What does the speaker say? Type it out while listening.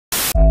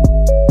And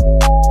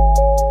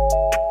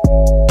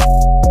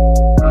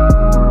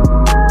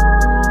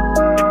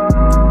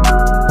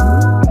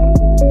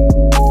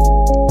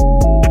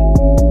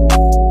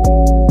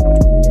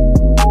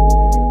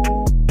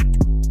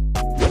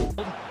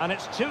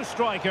it's two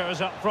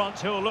strikers up front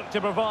who will look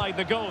to provide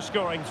the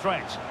goal-scoring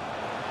threat.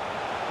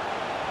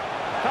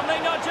 Can they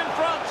nudge in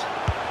front?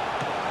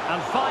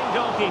 And fine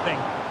goalkeeping.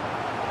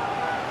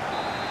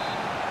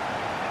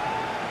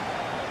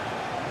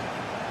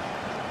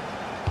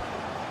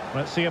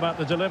 Let's see about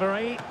the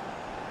delivery.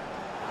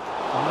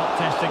 Well, not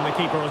testing the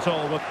keeper at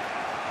all with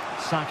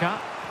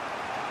Saka.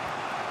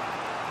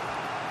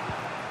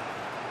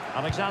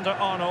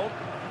 Alexander-Arnold.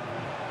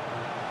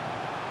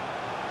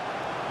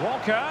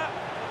 Walker.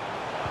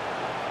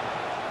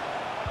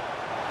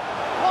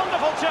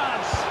 Wonderful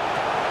chance.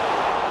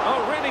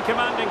 Oh, really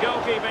commanding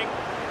goalkeeping.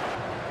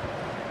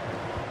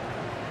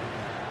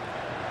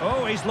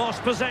 Oh, he's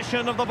lost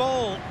possession of the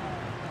ball.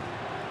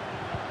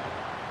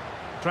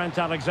 Trent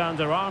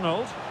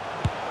Alexander-Arnold.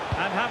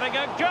 And having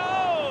a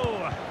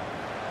go!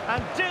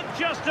 And did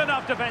just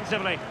enough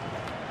defensively.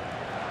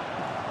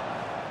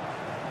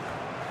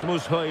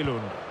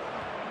 Mushoilun.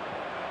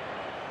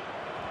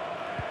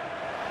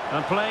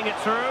 And playing it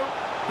through.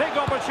 Big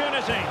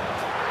opportunity.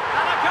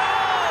 And a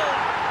goal!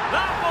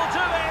 That will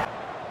do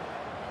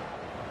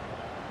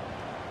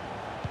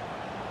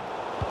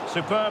it.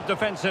 Superb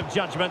defensive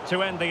judgment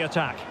to end the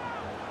attack.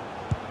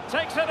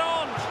 Takes it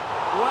on.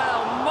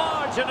 Well,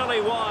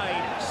 marginally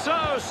wide.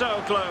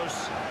 So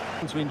close.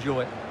 To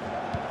enjoy.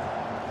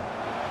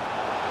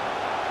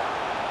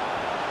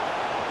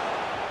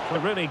 To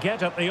really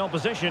get at the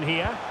opposition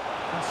here.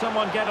 Can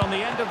someone get on the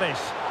end of this?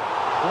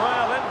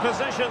 Well, in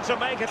position to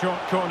make it.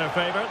 Short corner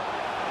favoured.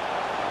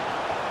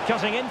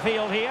 Cutting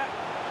infield here.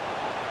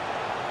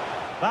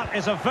 That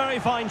is a very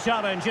fine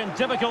challenge in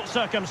difficult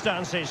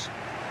circumstances.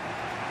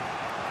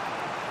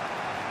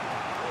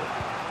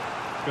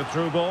 Good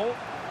through ball.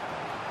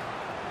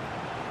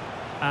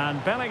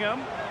 And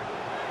Bellingham.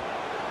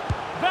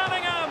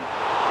 Bellingham!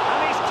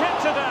 And he's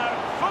kicked it out,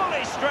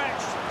 fully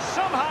stretched,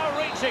 somehow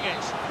reaching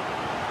it.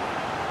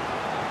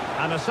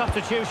 And a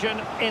substitution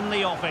in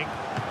the offing.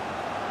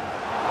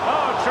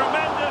 Oh,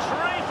 tremendous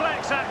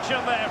reflex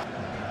action there.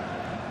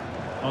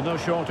 Well, no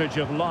shortage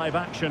of live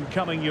action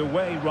coming your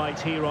way right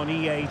here on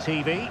EA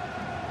TV.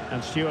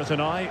 And Stuart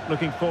and I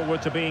looking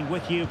forward to being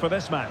with you for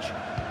this match.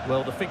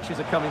 Well, the fixtures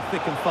are coming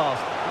thick and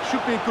fast. It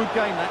should be a good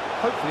game, that.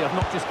 Hopefully I've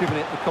not just given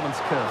it the comments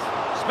curse.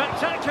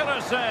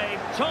 Spectacular save,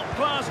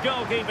 top-class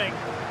goalkeeping.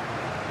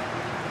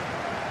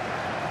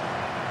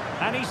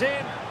 And he's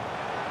in.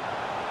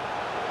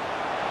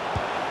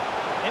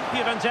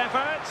 Impudent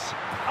efforts.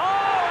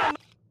 Oh!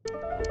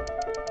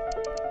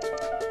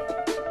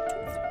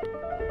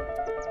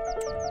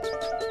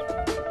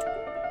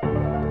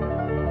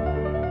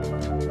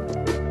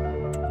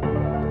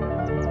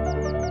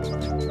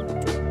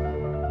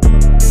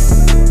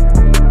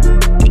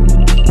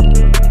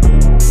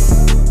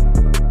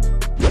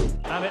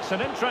 It's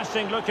an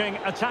interesting-looking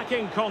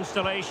attacking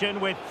constellation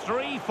with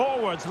three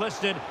forwards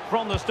listed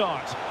from the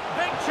start.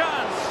 Big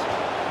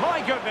chance!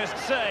 My goodness,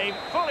 save.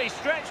 Fully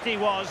stretched he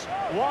was.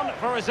 One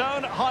for his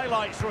own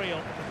highlights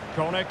reel.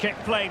 Corner kick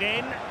played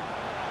in.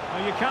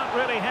 Well, you can't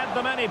really head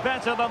them any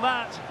better than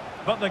that.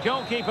 But the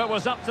goalkeeper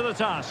was up to the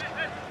task.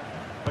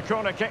 The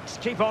corner kicks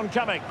keep on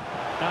coming.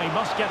 Now he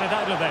must get it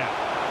out of there.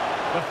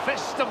 The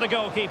fist of the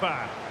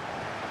goalkeeper.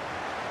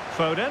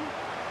 Foden.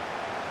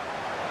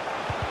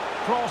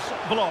 Cross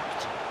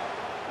blocked.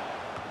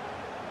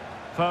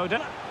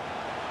 Foden.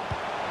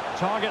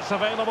 Targets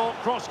available,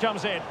 cross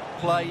comes in.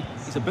 Play,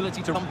 his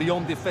ability to run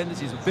beyond defenders,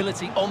 his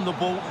ability on the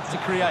ball to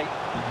create.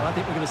 And I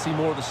think we're going to see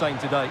more of the same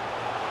today.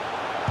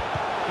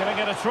 Giving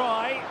it a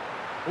try.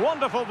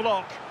 Wonderful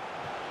block.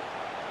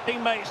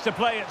 Teammates to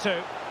play it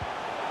to.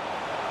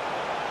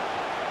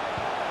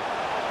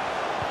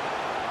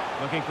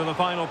 Looking for the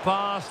final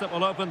pass that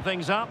will open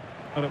things up.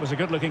 Well, it was a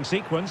good-looking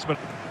sequence, but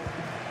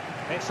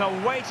it's a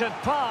weighted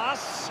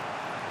pass.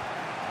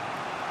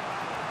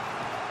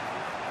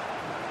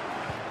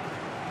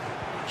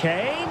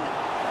 Kane.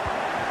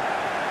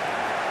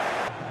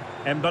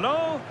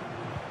 Embolo.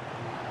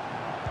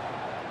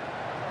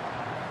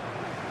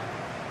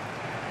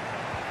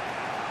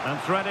 And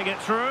threading it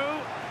through.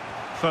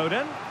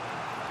 Foden.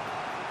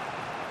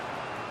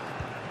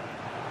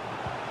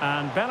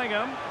 And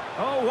Bellingham.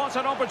 Oh, what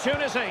an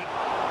opportunity.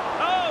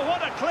 Oh,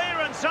 what a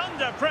clearance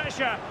under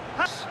pressure.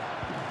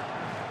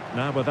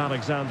 Now with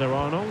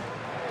Alexander-Arnold.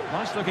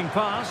 Nice looking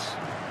pass.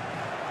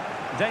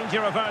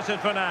 Danger averted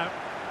for now.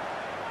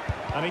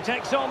 And he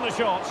takes on the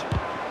shot.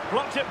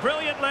 Blocked it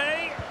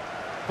brilliantly.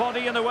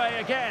 Body in the way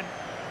again.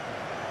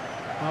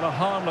 Not a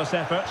harmless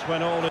effort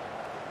when all...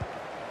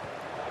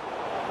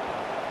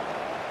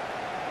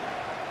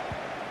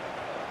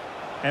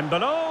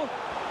 Embolo.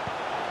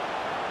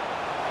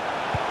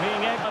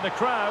 Being egged by the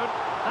crowd.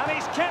 And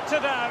he's kept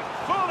it out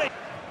fully.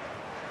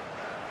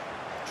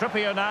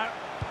 Trippier now.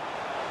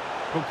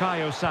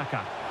 Bukayo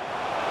Saka.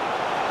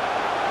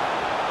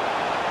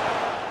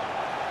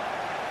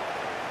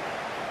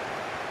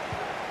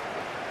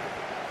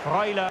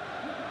 Freuler.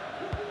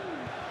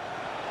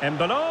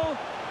 Embolo.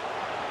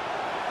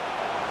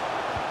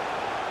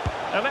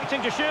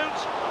 Electing to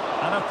shoot.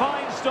 And a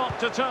fine stop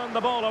to turn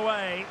the ball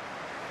away.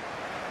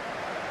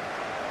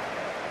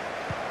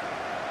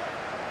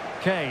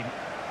 Kane.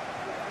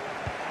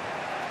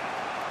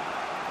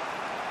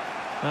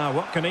 Now,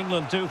 what can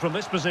England do from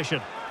this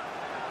position?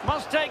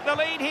 Must take the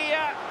lead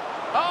here.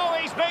 Oh,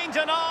 he's been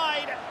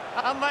denied.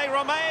 And they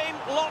remain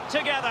locked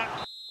together.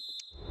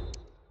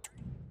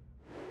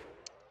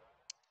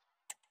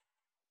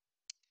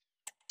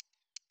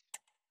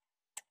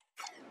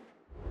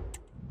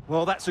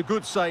 Well, that's a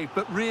good save,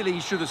 but really he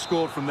should have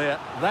scored from there.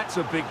 That's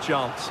a big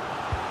chance.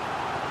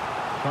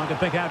 Trying to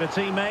pick out a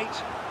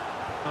teammate.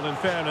 Well, in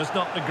fairness,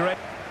 not the great.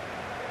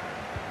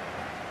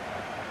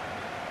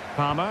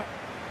 Palmer.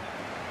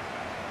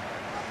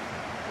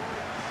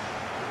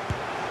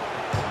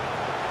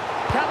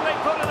 Can they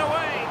put it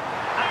away?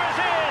 There it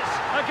is!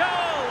 A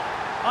goal!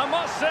 I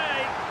must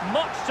say,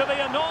 much to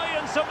the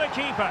annoyance of the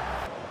keeper.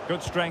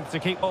 Good strength to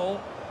keep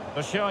ball.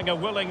 They're showing a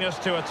willingness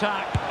to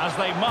attack, as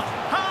they must.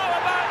 How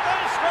about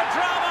this for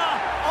drama?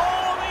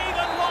 All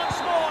even once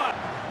more.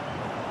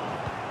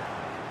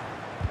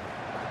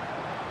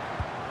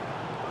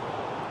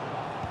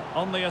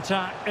 On the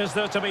attack, is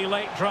there to be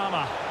late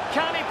drama?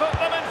 Can he put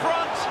them in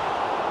front?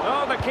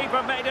 Oh, the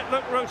keeper made it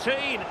look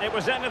routine. It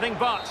was anything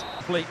but.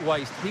 Complete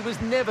waste. He was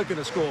never going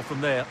to score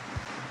from there.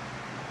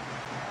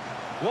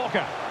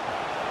 Walker.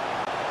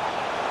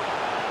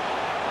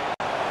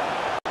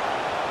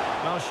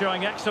 Well,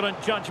 showing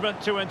excellent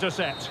judgment to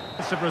intercept.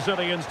 It's the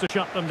Brazilians to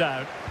shut them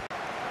down.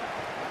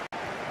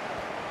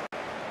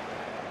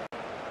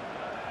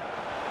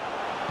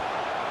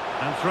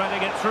 And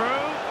threading it through.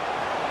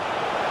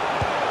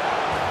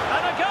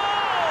 And a goal!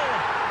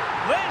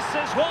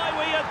 This is why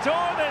we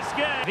adore this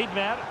game.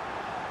 Widmer.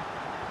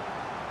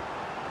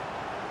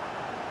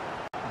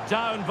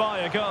 Down by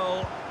a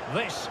goal.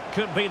 This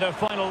could be the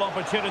final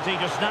opportunity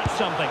to snatch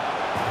something.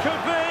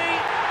 Could be.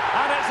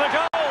 And it's a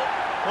goal.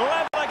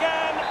 Level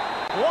again.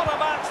 What a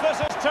match this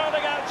is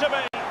turning out to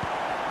be.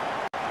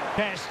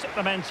 Test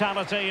the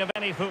mentality of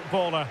any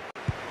footballer.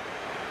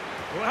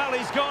 Well,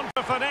 he's gone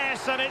for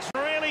finesse and it's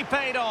really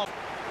paid off.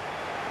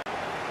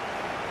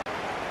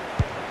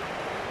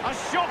 A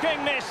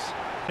shocking miss.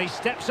 He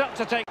steps up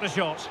to take the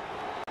shot.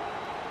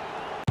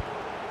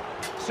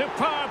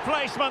 Superb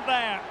placement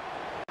there.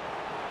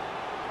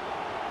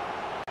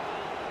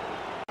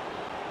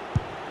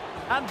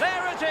 And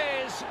there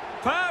it is.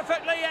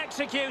 Perfectly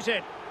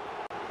executed.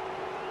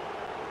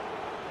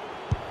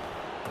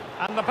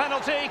 And the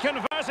penalty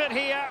converted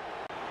here.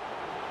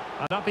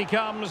 And up he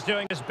comes,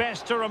 doing his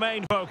best to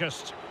remain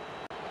focused.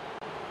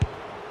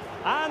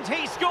 And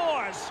he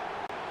scores.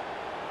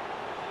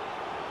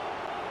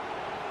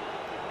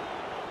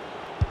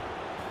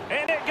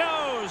 In it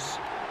goes.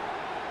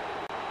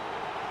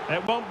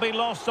 It won't be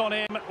lost on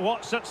him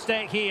what's at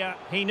stake here.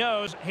 He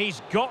knows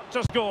he's got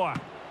to score.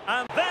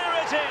 And there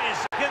it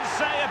is. You can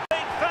say a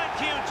big thank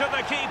you to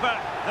the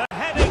keeper.